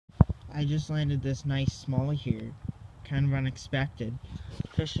I just landed this nice smallie here, kind of unexpected,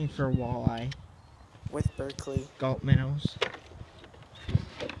 fishing for walleye with Berkley. Gulp minnows.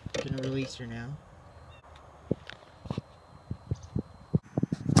 Gonna release her now.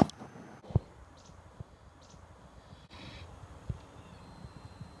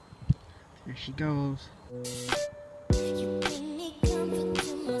 There she goes.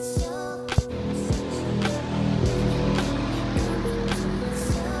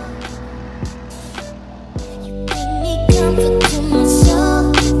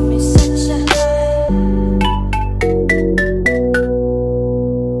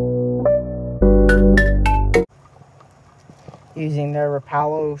 Using the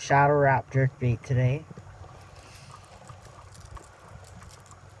Rapala shadow wrap jerkbait today.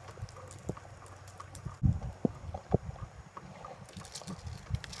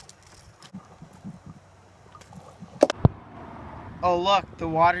 Oh look, the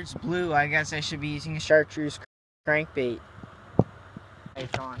water's blue. I guess I should be using a chartreuse crankbait.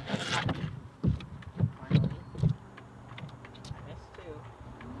 It's on. Finally. I missed two.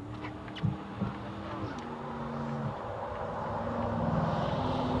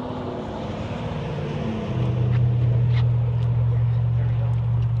 There we go.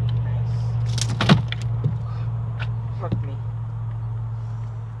 Nice. Hooked me.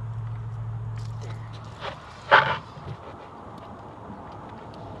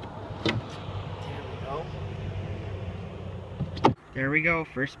 There we go,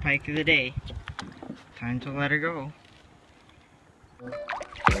 first pike of the day. Time to let her go.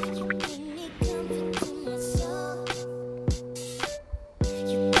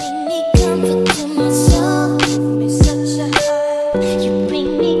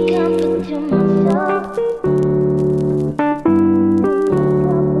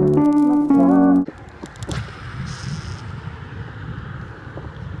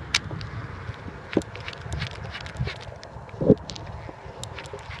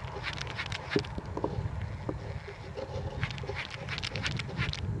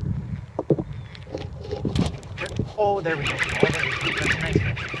 Oh, there we go. Oh, there we go. That's a nice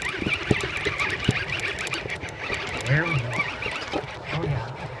fish. There we go. Oh,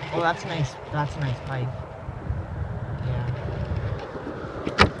 yeah. Oh, that's nice. That's a nice pike. Yeah.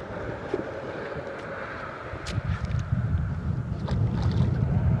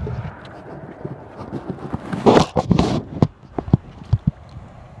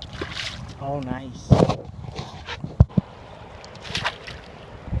 Oh, nice.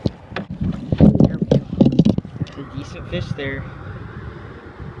 There we go. It's a decent fish there.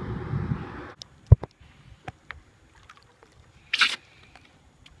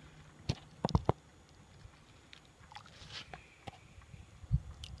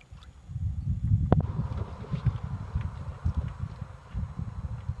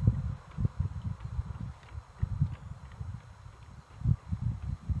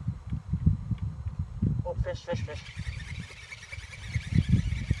 Oh, fish, fish, fish.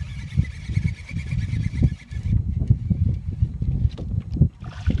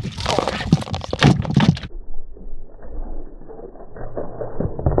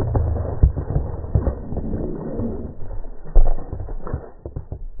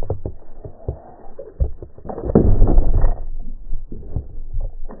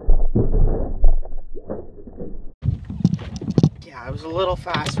 Yeah, I was a little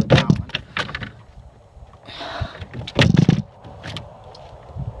fast with that one.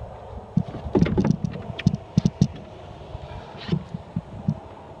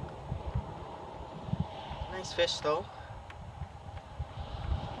 Nice fish though.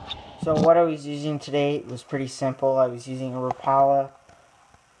 So what I was using today was pretty simple. I was using a Rapala,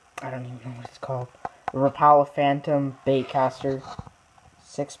 I don't even know what it's called, a Rapala Phantom baitcaster,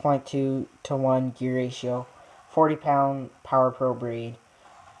 6.2 to 1 gear ratio, 40-pound Power Pro braid,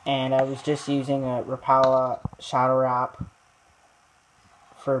 and I was just using a Rapala shadow wrap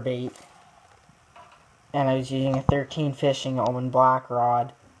for bait, and I was using a 13 fishing Omen Black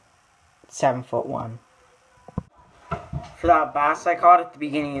rod, 7'1". For that bass I caught at the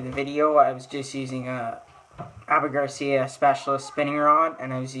beginning of the video, I was just using a Garcia Specialist spinning rod,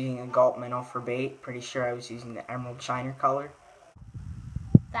 and I was using a Gulp Minnow for bait. Pretty sure I was using the emerald shiner color.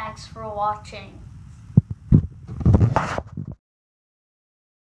 Thanks for watching.